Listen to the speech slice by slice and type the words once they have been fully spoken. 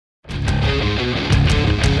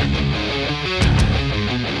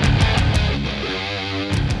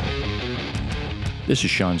This is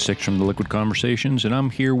Shawn SixX from The Liquid Conversations, and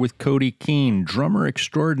I'm here with Cody Kehn, drummer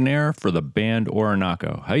extraordinaire for the band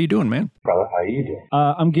ORINOCO. How you doing, man? Brother, how you doing?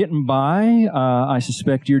 I'm getting by. I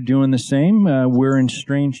suspect you're doing the same. We're in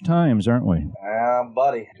strange times, aren't we?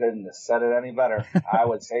 Buddy, couldn't have said it any better. I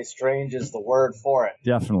would say strange is the word for it.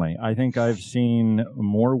 Definitely. I think I've seen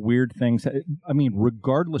more weird things. I mean,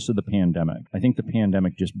 regardless of the pandemic, I think the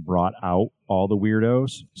pandemic just brought out all the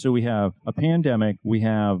weirdos. So we have a pandemic, we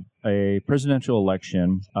have a presidential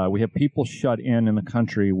election, we have people shut in the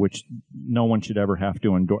country, which no one should ever have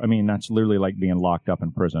to endure. I mean, that's literally like being locked up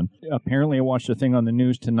in prison. Apparently, I watched a thing on the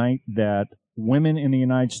news tonight that women in the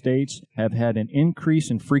United States have had an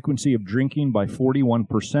increase in frequency of drinking by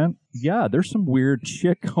 41%. Yeah, there's some weird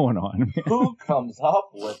shit going on. Who comes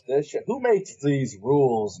up with this shit? Who makes these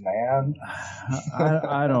rules, man?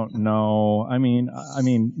 I don't know. I mean,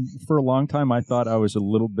 for a long time, I thought I was a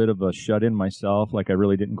little bit of a shut-in myself. Like, I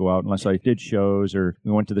really didn't go out unless I did shows or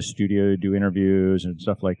we went to the studio to do interviews and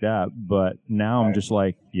stuff like that. But now I'm just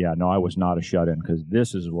like, yeah, no, I was not a shut-in, because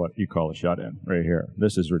this is what you call a shut-in right here.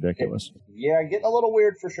 This is ridiculous. Yeah, getting a little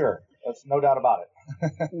weird for sure. That's no doubt about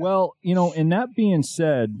it. Well, and that being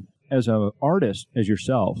said, as an artist, as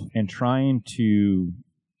yourself, and trying to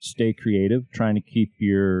stay creative, trying to keep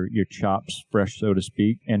your chops fresh, so to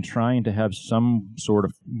speak, and trying to have some sort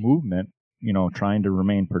of movement, trying to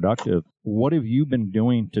remain productive, what have you been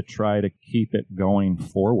doing to try to keep it going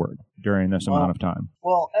forward during this amount of time?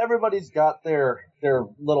 Well, everybody's got their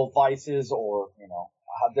little vices or,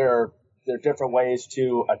 their different ways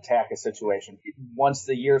to attack a situation. Once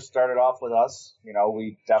the year started off with us,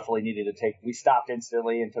 we definitely needed to we stopped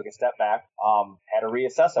instantly and took a step back, had to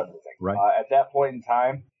reassess everything. Right. At that point in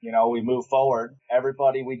time, we moved forward.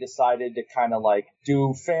 Everybody, we decided to kind of like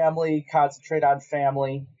do family, concentrate on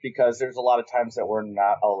family, because there's a lot of times that we're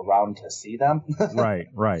not all around to see them.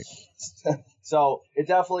 Right. So it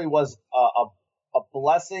definitely was a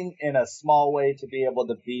blessing in a small way to be able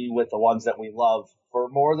to be with the ones that we love for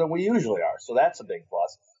more than we usually are. So that's a big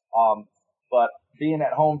plus. But being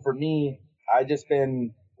at home for me, I just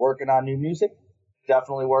been working on new music,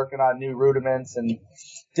 definitely working on new rudiments and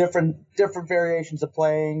different variations of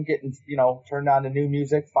playing, getting, turned on to new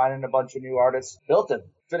music, finding a bunch of new artists,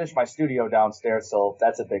 finished my studio downstairs. So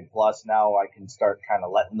that's a big plus. Now I can start kind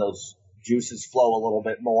of letting those juices flow a little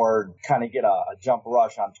bit more, kind of get a jump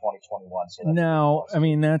rush on 2021. So now, I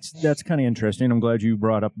mean, that's kind of interesting. I'm glad you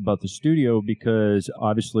brought up about the studio, because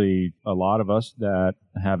obviously a lot of us that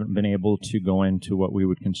haven't been able to go into what we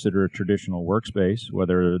would consider a traditional workspace,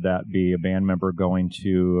 whether that be a band member going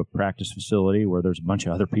to a practice facility where there's a bunch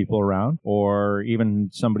of other people around, or even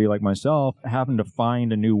somebody like myself having to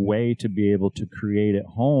find a new way to be able to create at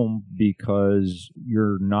home, because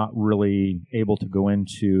you're not really able to go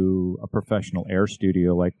into a professional air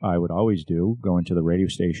studio like I would always do, going to the radio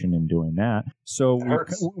station and doing that. So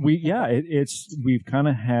we've kind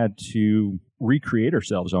of had to recreate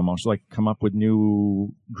ourselves, almost like come up with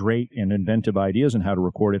new great and inventive ideas on how to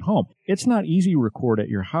record at home. It's not easy to record at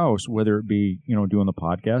your house, whether it be, doing the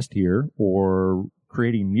podcast here or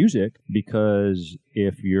creating music, because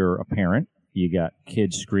if you're a parent, you got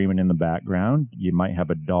kids screaming in the background. You might have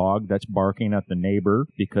a dog that's barking at the neighbor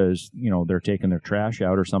because, they're taking their trash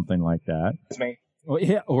out or something like that. It's me. Well,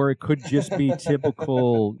 yeah, or it could just be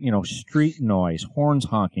typical, street noise, horns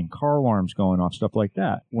honking, car alarms going off, stuff like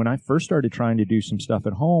that. When I first started trying to do some stuff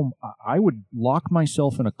at home, I would lock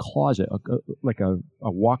myself in a closet, like a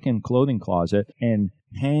walk-in clothing closet, and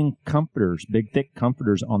hang comforters, big, thick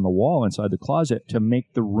comforters on the wall inside the closet to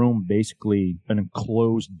make the room basically an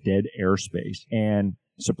enclosed, dead airspace. And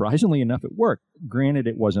surprisingly enough, it worked. Granted,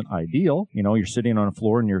 it wasn't ideal. You're sitting on a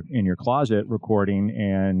floor in your closet recording,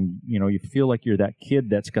 and, you feel like you're that kid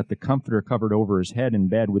that's got the comforter covered over his head in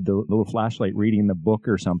bed with the little flashlight reading the book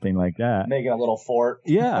or something like that. Making a little fort.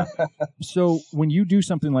 Yeah. So when you do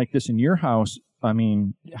something like this in your house, I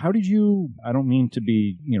mean, how did you, I don't mean to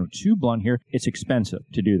be, too blunt here. It's expensive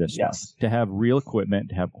to do this Yes. stuff, to have real equipment,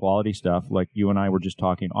 to have quality stuff like you and I were just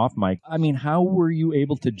talking off mic. I mean, how were you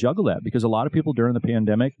able to juggle that? Because a lot of people during the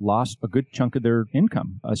pandemic lost a good chunk of their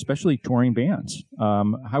income, especially touring bands.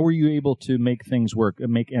 How were you able to make things work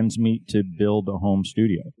and make ends meet to build a home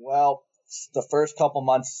studio? Well, the first couple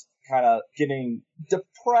months, kind of getting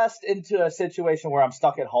depressed into a situation where I'm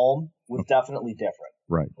stuck at home was definitely different.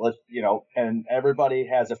 Right. And everybody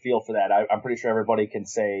has a feel for that. I'm pretty sure everybody can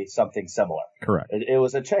say something similar. Correct. It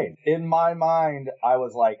was a change. In my mind, I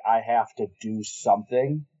was like, I have to do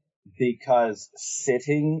something, because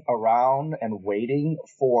sitting around and waiting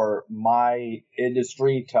for my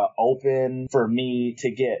industry to open, for me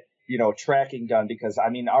to get, tracking done, because I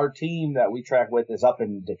mean, our team that we track with is up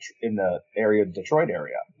in the area of Detroit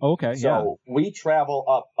area. Okay. So we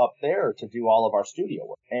travel up there to do all of our studio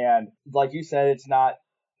work. And like you said, it's not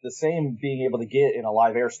the same being able to get in a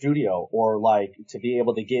live air studio or like to be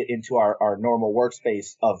able to get into our normal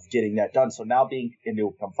workspace of getting that done. So now being into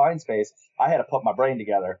a confined space, I had to put my brain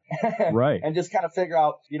together right, and just kind of figure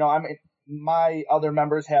out, my other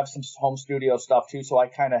members have some home studio stuff too, so I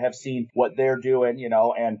kind of have seen what they're doing,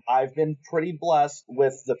 and I've been pretty blessed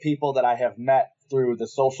with the people that I have met through the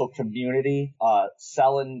social community,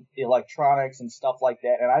 selling electronics and stuff like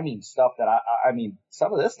that. And I mean stuff that I mean,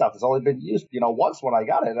 some of this stuff has only been used, once when I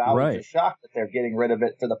got it. And I was just shocked that they're getting rid of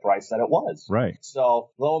it for the price that it was. Right. So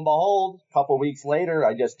lo and behold, a couple weeks later,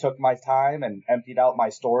 I just took my time and emptied out my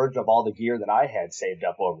storage of all the gear that I had saved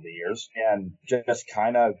up over the years and just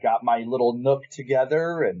kind of got my little nook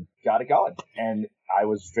together and got it going. And I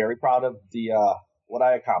was very proud of the what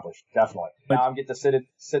I accomplished. Definitely. But now I'm getting to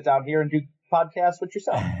sit down here and do podcast with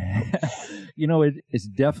yourself. It's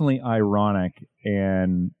definitely ironic,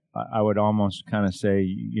 and I would almost kind of say,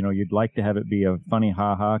 you'd like to have it be a funny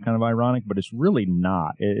ha-ha kind of ironic, but it's really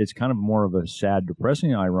not. It's kind of more of a sad,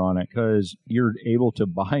 depressing ironic, because you're able to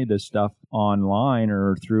buy this stuff online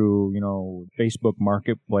or through, Facebook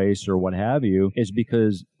Marketplace or what have you, is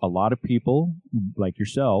because a lot of people like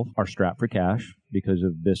yourself are strapped for cash because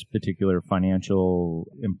of this particular financial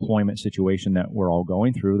employment situation that we're all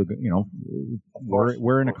going through.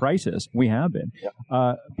 We're in a crisis. We have been.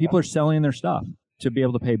 Yep. People are selling their stuff to be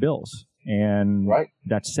able to pay bills. And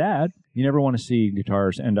that's sad. You never want to see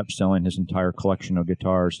guitarists end up selling his entire collection of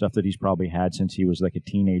guitars, stuff that he's probably had since he was like a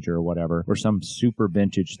teenager or whatever, or some super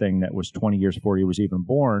vintage thing that was 20 years before he was even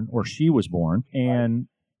born or she was born. And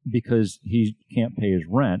because he can't pay his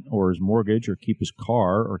rent or his mortgage or keep his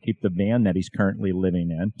car or keep the van that he's currently living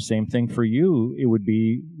in. Same thing for you. It would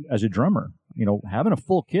be as a drummer. Having a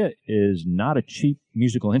full kit is not a cheap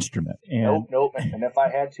musical instrument. And Nope. And if I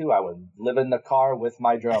had to, I would live in the car with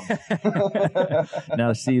my drum.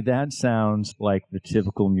 Now, see, that sounds like the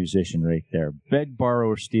typical musician right there. Beg, borrow,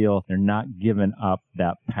 or steal. They're not giving up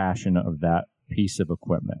that passion of that piece of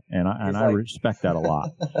equipment. And I respect that a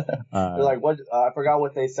lot. They're like, what? I forgot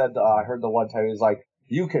what they said. I heard the one time, he was like,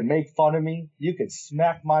 you can make fun of me. You can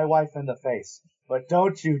smack my wife in the face. But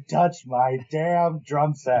don't you touch my damn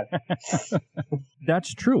drum set.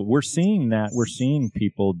 That's true. We're seeing that. We're seeing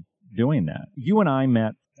people doing that. You and I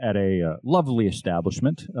met at a lovely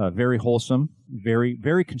establishment, very wholesome, very,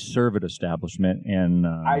 very conservative establishment. And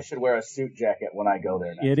I should wear a suit jacket when I go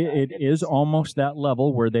there next time. It is almost that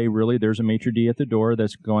level where there's a maitre d' at the door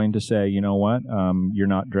that's going to say, you know what, you're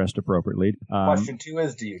not dressed appropriately. Question 2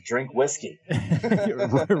 is, do you drink whiskey?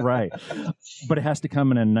 Right. But it has to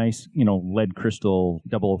come in a nice, lead crystal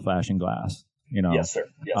double old-fashioned glass. Yes, sir.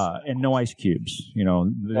 Yes, sir. And no ice cubes. They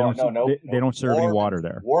don't serve any water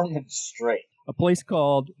there. Warm and straight. A place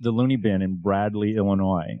called the Looney Bin in Bradley,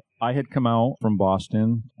 Illinois. I had come out from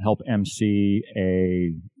Boston, help MC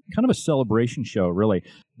a kind of a celebration show, really.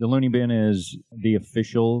 The Looney Bin is the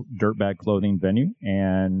official Dirtbag Clothing venue,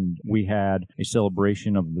 and we had a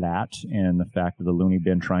celebration of that and the fact of the Looney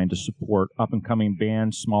Bin trying to support up-and-coming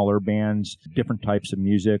bands, smaller bands, different types of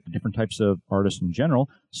music, different types of artists in general,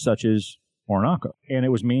 such as ORINOCO. And it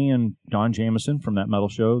was me and Don Jameson from that metal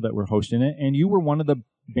show that were hosting it, and you were one of the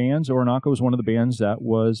bands. ORINOCO was one of the bands that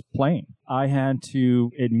was playing. I had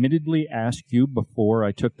to admittedly ask you before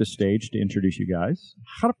I took the stage to introduce you guys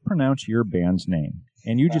how to pronounce your band's name.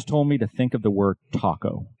 And you just told me to think of the word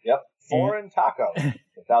taco. Yep. Foreign taco.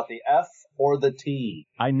 Without the F or the T.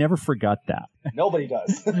 I never forgot that. Nobody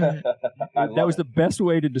does. That was the best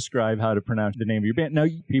way to describe how to pronounce the name of your band. Now,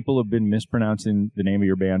 people have been mispronouncing the name of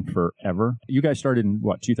your band forever. You guys started in,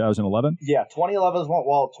 2011? Yeah,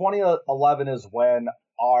 2011 is when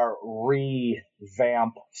our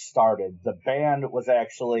revamp started. The band was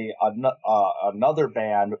actually another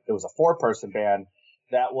band. It was a 4-person band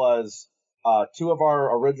that was 2 of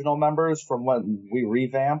our original members from when we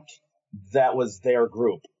revamped. That was their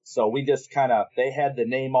group. So we just they had the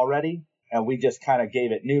name already, and we just kind of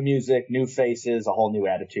gave it new music, new faces, a whole new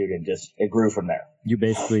attitude, and it grew from there. You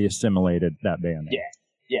basically assimilated that band name.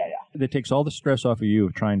 Yeah. It takes all the stress off of you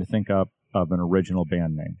of trying to think up of an original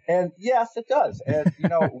band name. And yes, it does. And, I'm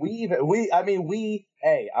going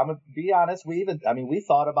to be honest, we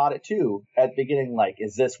thought about it too at the beginning, like,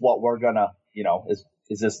 is this what we're going to,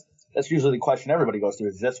 is this, that's usually the question everybody goes through.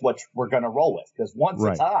 Is this what we're going to roll with? Because once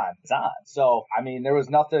it's on, it's on. So, there was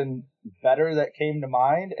nothing better that came to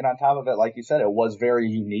mind. And on top of it, like you said, it was very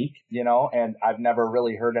unique, and I've never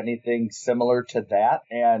really heard anything similar to that.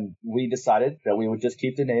 And we decided that we would just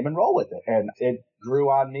keep the name and roll with it. And it grew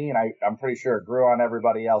on me, and I'm pretty sure it grew on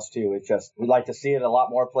everybody else too. It's just, we'd like to see it a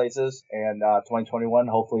lot more places, and 2021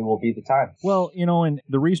 hopefully will be the time. Well, and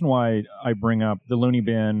the reason why I bring up the Looney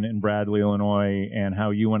Bin in Bradley, Illinois, and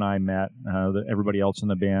how you and I met, everybody else in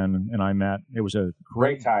the band and I met, it was a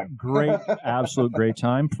great time. Absolute great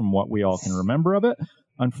time from what we all can remember of it.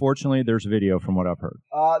 Unfortunately, there's video from what I've heard.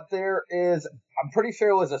 There is. I'm pretty sure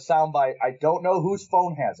it was a soundbite. I don't know whose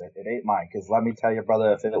phone has it. It ain't mine, because let me tell you,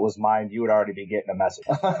 brother, if it was mine, you would already be getting a message.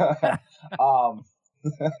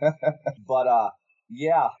 But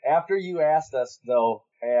yeah, after you asked us, though,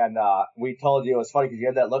 and we told you, it was funny because you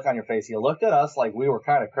had that look on your face. You looked at us like we were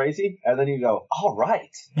kind of crazy, and then you go, all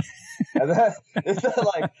right. And then it's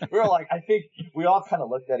like, we were like, I think we all kind of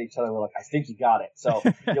looked at each other. We're like, I think you got it. So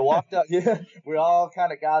you walked up, we all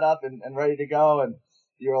kind of got up and ready to go. And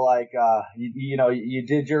you were like, you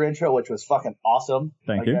did your intro, which was fucking awesome.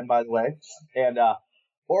 Thank you. Again, by the way. And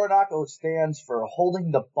ORINOCO stands for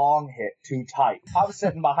holding the bong hit too tight. I'm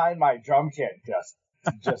sitting behind my drum kit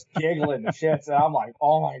just giggling the shits, and I'm like,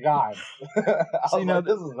 oh my God.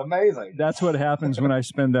 This is amazing. That's what happens when I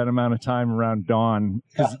spend that amount of time around Don,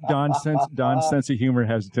 because Don's sense of humor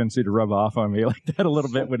has a tendency to rub off on me like that a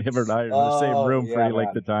little bit when him and I are in the same room for any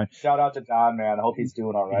length of time. Shout out to Don, man. I hope he's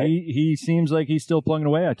doing all right. He seems like he's still plugging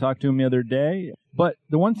away. I talked to him the other day. But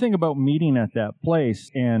the one thing about meeting at that place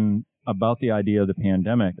and about the idea of the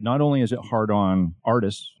pandemic, not only is it hard on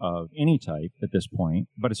artists of any type at this point,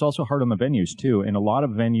 but it's also hard on the venues too. And a lot of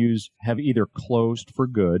venues have either closed for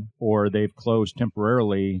good or they've closed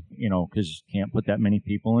temporarily, because you can't put that many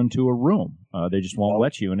people into a room. They just won't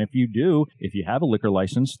let you. And if you have a liquor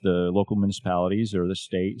license, the local municipalities or the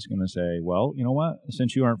state is going to say, well, you know what?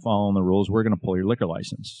 Since you aren't following the rules, we're going to pull your liquor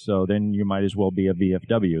license. So then you might as well be a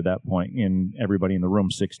VFW at that point, in everybody in the room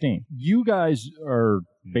 16. You guys are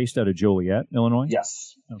based out of Joliet, Illinois?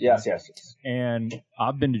 Yes. Okay. Yes. And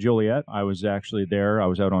I've been to Joliet. I was actually there. I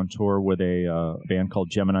was out on tour with a band called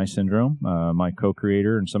Gemini Syndrome. My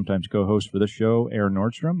co-creator and sometimes co-host for this show, Aaron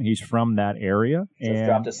Nordstrom. He's from that area. Just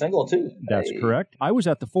dropped a single, too. That's correct. I was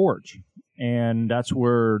at the Forge, and that's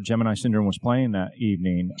where Gemini Syndrome was playing that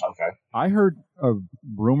evening. Okay. I heard a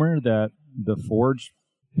rumor that the Forge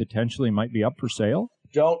potentially might be up for sale.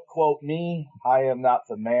 Don't quote me. I am not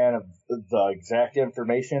the man of the exact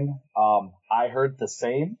information. I heard the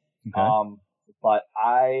same, but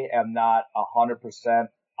I am not 100%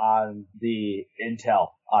 on the intel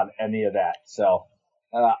on any of that. So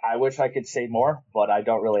I wish I could say more, but I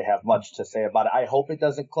don't really have much to say about it. I hope it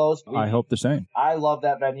doesn't close. I hope the same. I love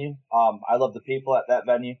that venue. I love the people at that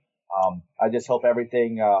venue. I just hope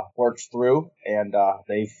everything works through and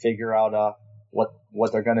they figure out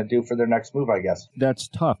what they're going to do for their next move, I guess. That's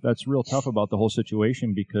tough. That's real tough about the whole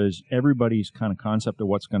situation because everybody's kind of concept of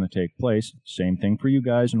what's going to take place. Same thing for you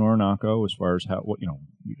guys in ORINOCO as far as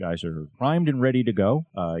you guys are primed and ready to go.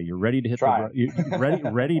 You're ready to hit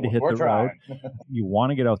ready to hit the road. You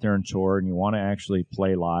want to get out there and tour and you want to actually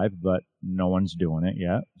play live, but no one's doing it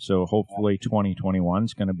yet. So hopefully 2021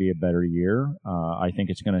 is going to be a better year. I think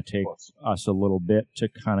it's going to take us a little bit to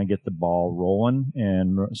kind of get the ball rolling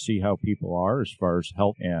and see how people are as far as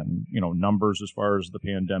health and, numbers as far as the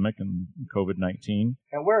pandemic and COVID-19.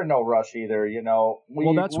 And we're in no rush either,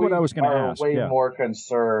 that's what I was going to ask. We're way more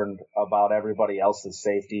concerned about everybody else's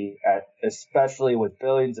safety, especially with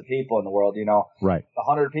billions of people in the world, Right.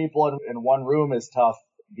 100 people in one room is tough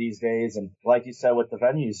these days. And like you said with the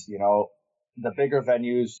venues, the bigger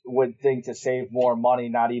venues would think to save more money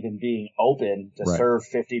not even being open to serve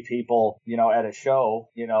 50 people, at a show,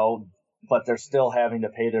 but they're still having to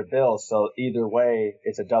pay their bills. So either way,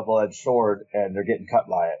 it's a double-edged sword and they're getting cut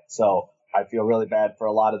by it. So I feel really bad for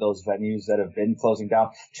a lot of those venues that have been closing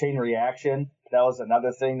down. Chain Reaction, that was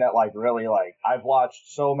another thing that really I've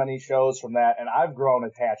watched so many shows from that and I've grown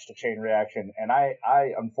attached to Chain Reaction and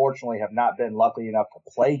I unfortunately have not been lucky enough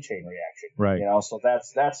to play Chain Reaction. Right. So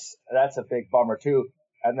that's a big bummer too.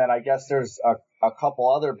 And then I guess there's a couple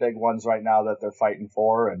other big ones right now that they're fighting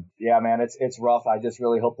for. And yeah, man, it's rough. I just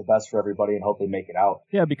really hope the best for everybody and hope they make it out.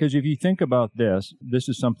 Yeah, because if you think about this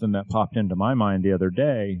is something that popped into my mind the other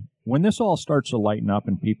day. When this all starts to lighten up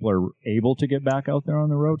and people are able to get back out there on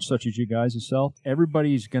the road, such as you guys yourself,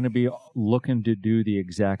 everybody's going to be looking to do the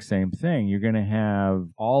exact same thing. You're going to have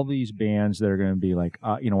all these bands that are going to be like,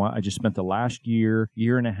 you know what, I just spent the last year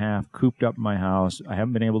and a half cooped up in my house. I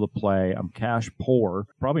haven't been able to play. I'm cash poor.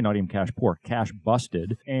 Probably not even cash poor, cash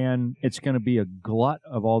busted, and it's going to be a glut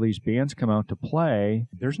of all these bands come out to play.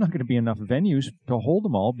 There's not going to be enough venues to hold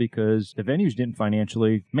them all because the venues didn't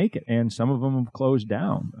financially make it, and some of them have closed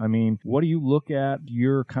down. I mean, what do you look at,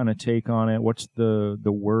 your kind of take on it? What's the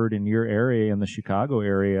word in your area, in the Chicago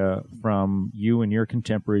area, from you and your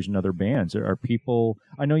contemporaries and other bands? Are people,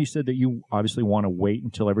 I know you said that you obviously want to wait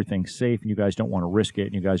until everything's safe and you guys don't want to risk it,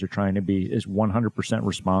 and you guys are trying to be as 100%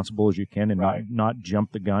 responsible as you can and not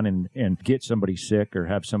jump the gun and get somebody sick or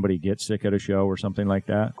have somebody get sick at a show or something like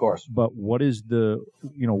that. Of course. But what is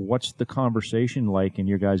what's the conversation like in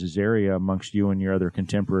your guys' area amongst you and your other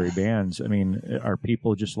contemporary bands? I mean, are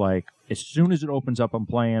people just like, as soon as it opens up, I'm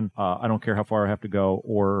playing, I don't care how far I have to go,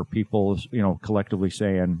 or are people, collectively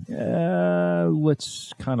saying,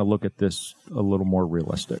 let's kind of look at this a little more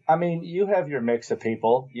realistic? I mean, you have your mix of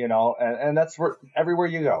people, and that's where everywhere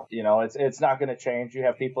you go, it's not going to change. You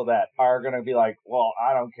have people that are going to be like, well,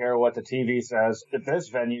 I don't care what the TV says. If this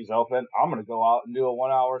venue's open, I'm going to go out and do a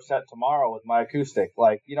 1 hour set tomorrow with my acoustic.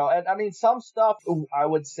 And I mean, some stuff I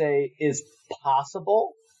would say is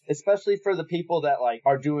possible, especially for the people that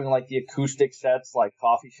are doing the acoustic sets,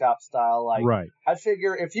 coffee shop style. Right. I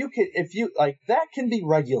figure if you that can be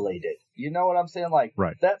regulated. You know what I'm saying?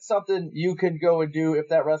 Right. That's something you can go and do if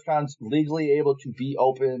that restaurant's legally able to be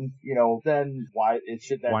open, then why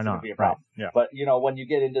not be a problem. Right. Yeah. But, when you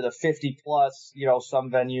get into the 50 plus,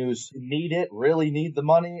 some venues really need the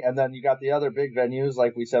money. And then you got the other big venues,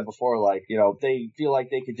 like we said before, they feel like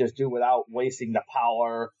they could just do without wasting the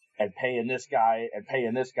power and paying this guy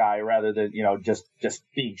rather than, just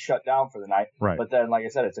being shut down for the night. Right. But then, like I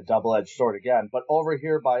said, it's a double-edged sword again. But over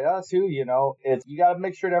here by us too, you got to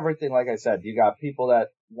make sure everything, like I said, you got people that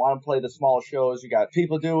want to play the small shows. You got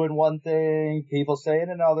people doing one thing, people saying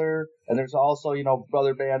another. And there's also,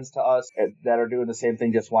 brother bands to us that are doing the same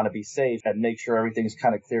thing, just want to be safe and make sure everything's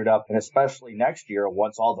kind of cleared up. And especially next year,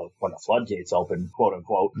 when the floodgates open, quote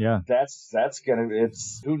unquote, that's going to,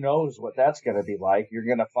 who knows what that's going to be like. You're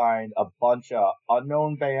going to find a bunch of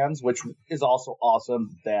unknown bands, which is also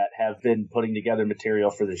awesome, that have been putting together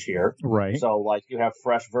material for this year. Right. So you have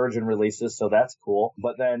fresh virgin releases. So that's cool.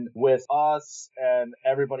 But then with us and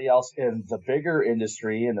everybody else in the bigger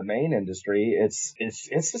industry, in the main industry, it's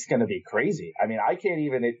just going to be crazy. I mean, I can't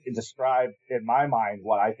even describe in my mind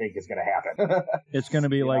what I think is going to happen. It's going to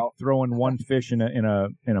be throwing one fish in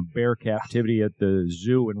a bear captivity at the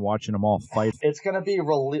zoo and watching them all fight. It's going to be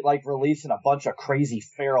releasing a bunch of crazy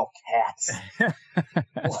feral cats.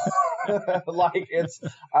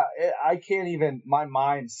 I can't even. My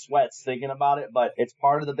mind sweats thinking about it. But it's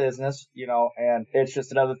part of the business, and it's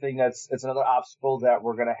just another thing it's another obstacle that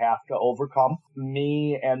we're going to have to overcome.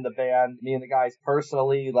 Me and the guys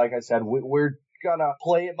personally, like I said, we're gonna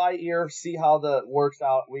play it by ear, see how the works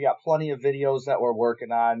out. We got plenty of videos that we're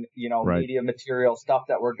working on, right. Media material, stuff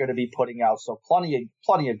that we're going to be putting out. So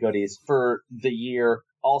plenty of goodies for the year.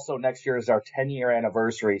 Also, next year is our 10-year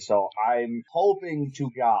anniversary, so I'm hoping to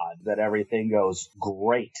God that everything goes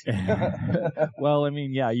great. Well, I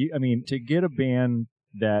mean, to get a band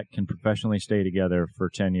that can professionally stay together for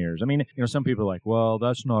 10 years. I mean, some people are like, well,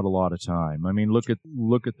 that's not a lot of time. I mean, look at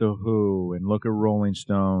The Who and look at Rolling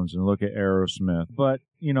Stones and look at Aerosmith. But,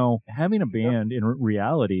 having a band, in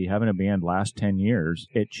reality, having a band last 10 years,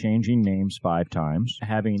 it changing names 5 times,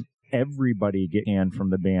 having everybody get canned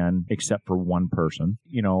from the band except for one person,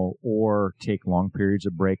 or take long periods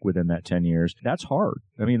of break within that 10 years. That's hard.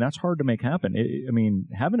 I mean, that's hard to make happen.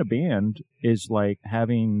 Having a band is like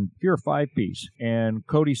if you're a 5-piece and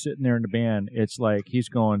Cody's sitting there in the band, it's like he's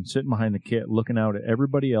sitting behind the kit, looking out at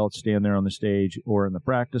everybody else standing there on the stage or in the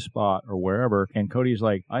practice spot or wherever. And Cody's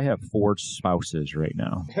like, I have 4 spouses right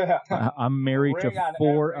now. I'm married to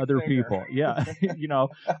 4 other people. Yeah.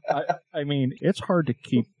 I mean, it's hard to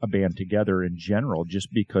keep a band together in general, just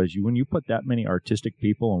because when you put that many artistic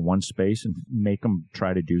people in one space and make them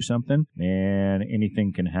try to do something, man,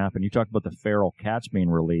 anything can happen. You talked about the feral cats being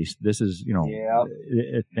released. This is,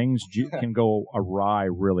 things can go awry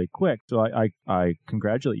really quick. So I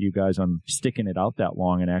congratulate you guys on sticking it out that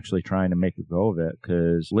long and actually trying to make a go of it,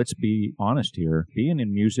 because let's be honest here, being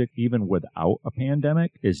in music, even without a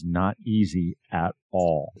pandemic, is not easy at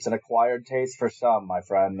all. It's an acquired taste for some, my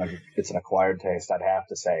friend. It's an acquired taste, I'd have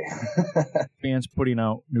to say. Bands putting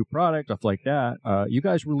out new product, stuff like that. You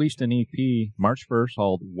guys released an EP March 1st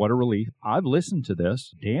called What a Relief. I've listened to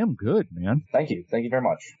this. Damn good, man. Thank you. Thank you very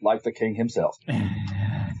much. Like the king himself.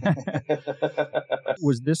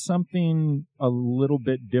 Was this something a little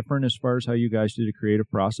bit different as far as how you guys did a creative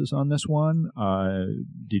process on this one?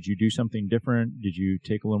 Did you do something different? Did you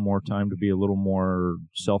take a little more time to be a little more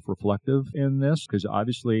self-reflective in this? Because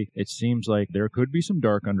obviously it seems like there could be some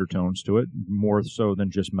dark undertones to it, more so than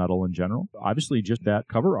just metal in general. Obviously, just that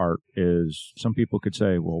cover art is, some people could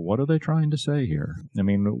say, well, what are they trying to say here? I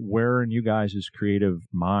mean, where in you guys' creative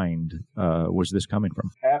mind was this coming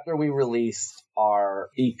from? After we released our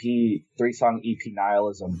EP, 3-song EP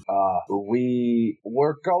Nihilism, we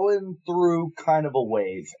were going through kind of a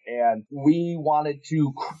wave, and we wanted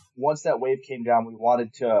to, once that wave came down, we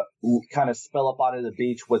wanted to kind of spill up onto the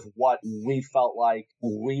beach with what we felt like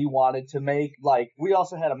we wanted to make. Like, we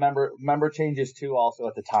also had a member changes too also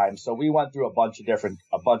at the time, so we went through a bunch of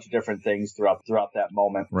different things throughout that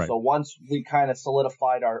moment. Right. So once we kind of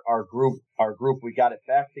solidified our group, we got it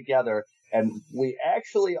back together. And we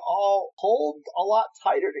actually all pulled a lot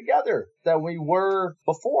tighter together than we were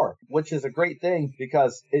before, which is a great thing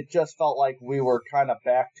because it just felt like we were kind of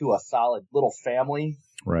back to a solid little family.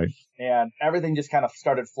 Right. And everything just kind of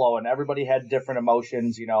started flowing. Everybody had different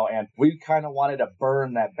emotions, and we kind of wanted to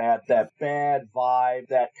burn that bad vibe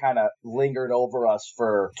that kind of lingered over us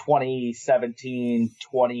for 2017,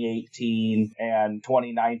 2018, and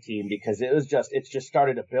 2019, because it just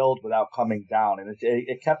started to build without coming down. And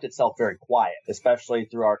it kept itself very quiet, especially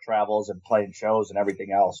through our travels and playing shows and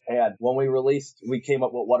everything else. And when we came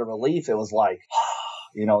up with What a Relief, it was like,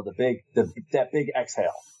 that big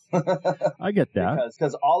exhale. I get that.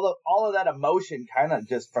 Because all of that emotion kind of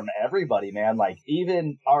just from everybody, man. Like,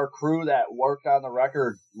 even our crew that worked on the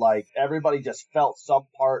record, like, everybody just felt some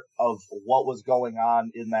part of what was going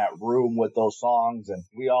on in that room with those songs, and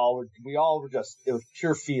we all were just, it was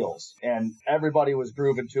pure feels, and everybody was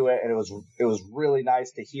grooving to it, and it was really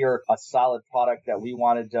nice to hear a solid product that we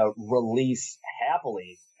wanted to release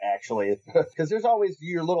happily. Actually, because there's always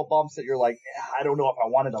your little bumps that you're like, I don't know if I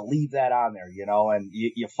wanted to leave that on there, and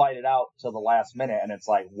you fight it out till the last minute, and it's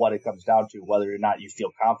like what it comes down to, whether or not you feel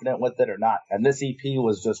confident with it or not. And this EP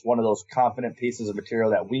was just one of those confident pieces of material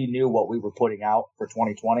that we knew what we were putting out for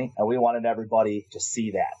 2020, and we wanted everybody to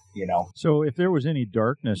see that, So if there was any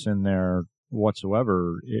darkness in there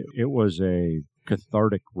whatsoever, it was a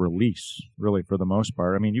cathartic release, really, for the most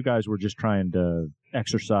part. I mean, you guys were just trying to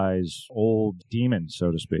exercise old demons,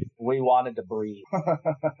 so to speak. We wanted to breathe.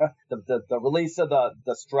 The release of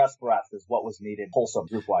the stress breath is what was needed, wholesome,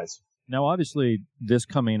 group-wise. Now, obviously, this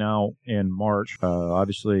coming out in March,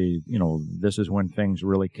 obviously, this is when things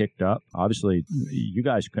really kicked up. Obviously, you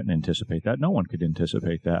guys couldn't anticipate that. No one could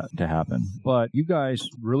anticipate that to happen. But you guys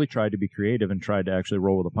really tried to be creative and tried to actually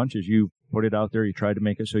roll with the punches. You put it out there. You tried to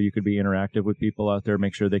make it so you could be interactive with people out there,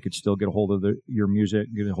 make sure they could still get a hold of your music,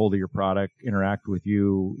 get a hold of your product, interact with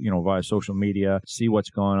you, via social media, see what's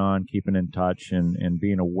going on, keeping in touch and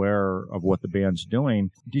being aware of what the band's doing.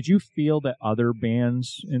 Did you feel that other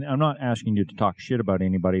bands, and I'm not asking you to talk shit about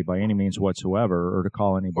anybody by any means whatsoever or to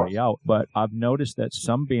call anybody out, but I've noticed that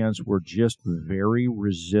some bands were just very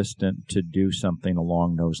resistant to do something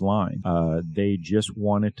along those lines. They just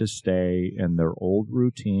wanted to stay in their old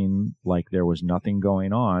routine, like there was nothing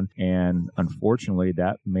going on, and unfortunately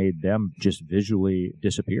that made them just visually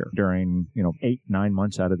disappear during 8-9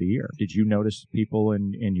 months out of the year. Did you notice people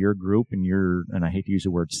in your group, and I hate to use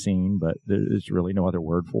the word scene, but there's really no other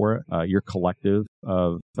word for it, your collective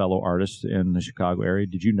of fellow artists in the Chicago area,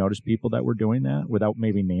 did you notice people that were doing that without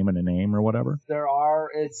maybe naming a name or whatever?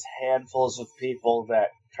 It's handfuls of people that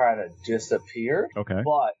kind of disappear. Okay.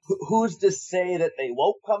 But who's to say that they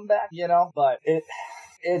won't come back, But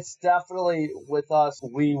it's definitely with us.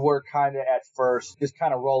 We were kind of at first just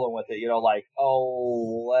kind of rolling with it, like,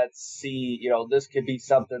 oh, let's see, this could be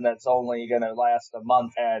something that's only going to last a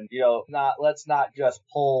month. And, let's not just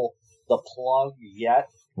pull the plug yet.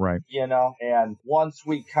 Right. And once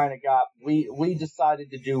we kind of we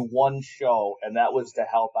decided to do one show, and that was to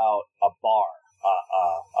help out a bar.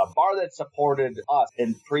 A bar that supported us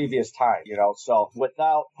in previous time, so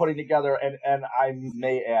without putting together, and I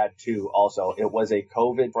may add too, also, it was a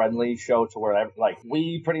COVID friendly show to where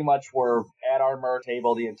we pretty much were at our merch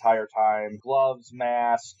table the entire time, gloves,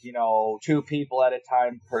 mask, 2 people at a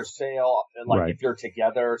time per sale. And right. If you're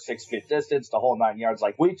together, 6 feet distance, the whole 9 yards,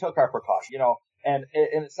 we took our precaution, And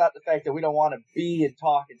it's not the fact that we don't want to be and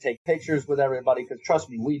talk and take pictures with everybody, because trust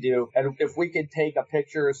me, we do. And if we could take a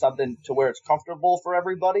picture or something to where it's comfortable for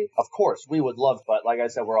everybody, of course, we would love. But like I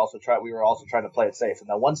said, we were also trying to play it safe. And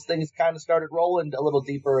then once things kind of started rolling a little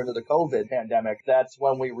deeper into the COVID pandemic, that's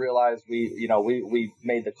when we realized we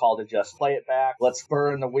made the call to just play it back. Let's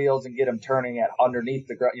burn the wheels and get them turning at underneath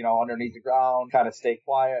the ground, kind of stay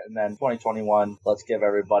quiet. And then 2021, let's give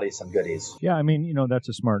everybody some goodies. Yeah, I mean, that's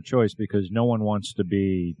a smart choice, because no one wants to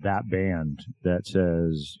be that band that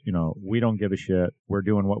says, we don't give a shit. We're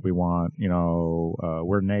doing what we want.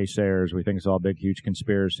 We're naysayers. We think it's all a big, huge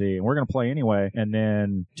conspiracy, and we're going to play anyway. And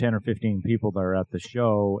then 10 or 15 people that are at the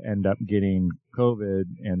show end up getting COVID,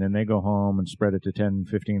 and then they go home and spread it to 10,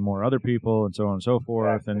 15 more other people, and so on and so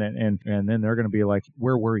forth. Yeah. And then they're going to be like,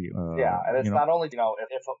 where were you? And it's not only,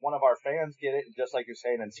 if one of our fans get it, just like you're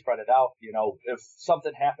saying, and spread it out, if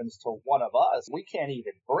something happens to one of us, we can't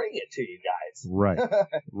even bring it to you guys. Right.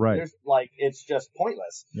 Right. It's just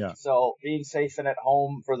pointless. Yeah. So being safe and at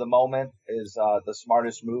home for the moment is the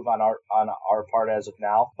smartest move on our part as of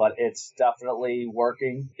now, but it's definitely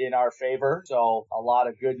working in our favor. So a lot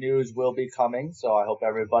of good news will be coming. So I hope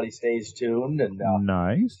everybody stays tuned and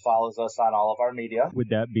nice. Follows us on all of our media. Would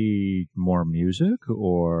that be more music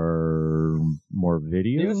or more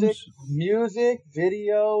videos? Music,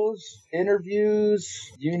 videos,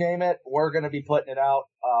 interviews, you name it. We're going to be putting it out.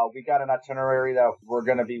 We got an itinerary that we're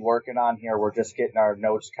going to be working on here. We're just getting our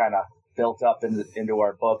notes kind of built up into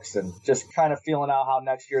our books and just kind of feeling out how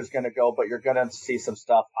next year is going to go. But you're going to see some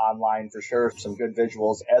stuff online for sure, some good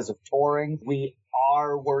visuals. As of touring, we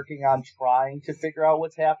are working on trying to figure out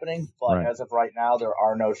what's happening, but as of right now, there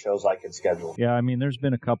are no shows I can schedule. Yeah, I mean, there's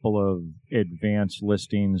been a couple of advanced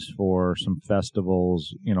listings for some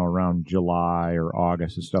festivals, around July or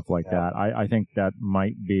August and stuff like that. I think that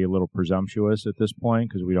might be a little presumptuous at this point,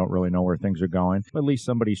 because we don't really know where things are going. But at least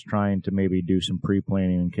somebody's trying to maybe do some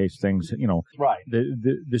pre-planning in case things, the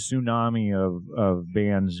tsunami of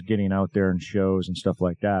bands getting out there and shows and stuff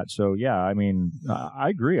like that. So, yeah, I mean, I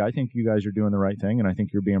agree. I think you guys are doing the right thing, and I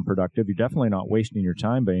think you're being productive. You're definitely not wasting your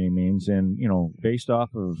time by any means. And, based off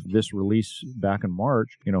of this release back in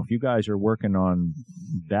March, if you guys are working on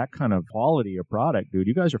that kind of quality of product, dude,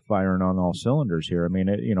 you guys are firing on all cylinders here. I mean,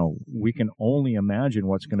 we can only imagine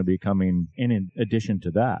what's going to be coming in addition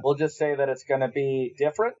to that. We'll just say that it's going to be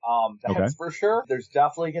different. That's for sure. There's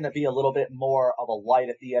definitely going to be a little bit more of a light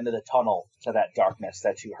at the end of the tunnel to that darkness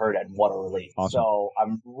that you heard at What a Relief. Awesome. So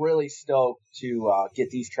I'm really stoked to get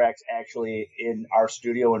these tracks actually in our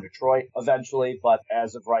studio in Detroit eventually. But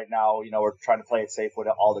as of right now, we're trying to play it safe with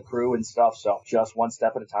all the crew and stuff. So just one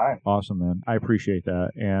step at a time. Awesome, man. I appreciate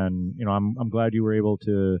that. And, I'm glad you were able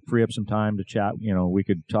to free up some time to chat. We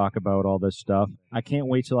could talk about all this stuff. I can't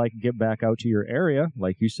wait till I can get back out to your area.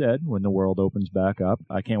 Like you said, when the world opens back up,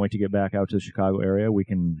 I can't wait to get back out to the Chicago area. We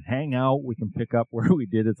can hang out. We can pick up where we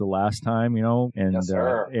did it the last time, and, yes,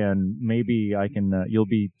 sir. And maybe I can, you'll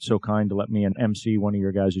be so kind to let me MC one of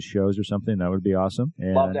your guys' shows or something. That would be awesome.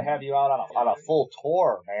 And love to have you out on a full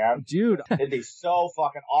tour, man. Dude. It'd be so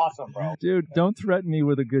fucking awesome, bro. Dude, don't threaten me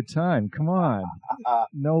with a good time. Come on.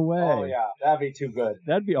 No way. Oh, yeah. That'd be too good.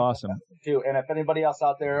 That'd be awesome. Too. And if anybody else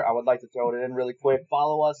out there, I would like to throw it in really quick.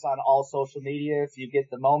 Follow us on all social media if you get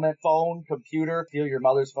the moment. Phone, computer, steal your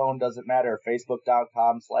mother's phone, doesn't matter.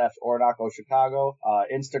 Facebook.com/Orinoco Chicago.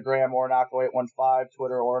 Instagram, Orinoco815.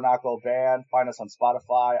 Twitter, Orinoco Band. Find us on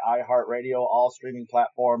Spotify, iHeartRadio, all streaming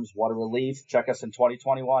platforms. What a relief. Check us in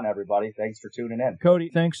 2021, everybody. Thanks for tuning in. Cody,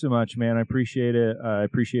 thanks so much, man. I appreciate it. I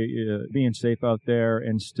appreciate you being safe out there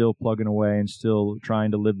and still plugging away and still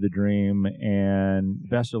trying to live the dream. And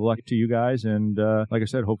best of luck to you guys. And like I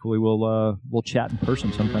said, hopefully we'll chat in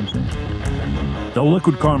person sometime soon. The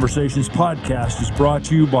Liquid Conversations podcast is brought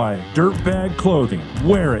to you by DIRTBAG Clothing.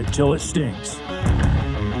 Wear it till it stinks.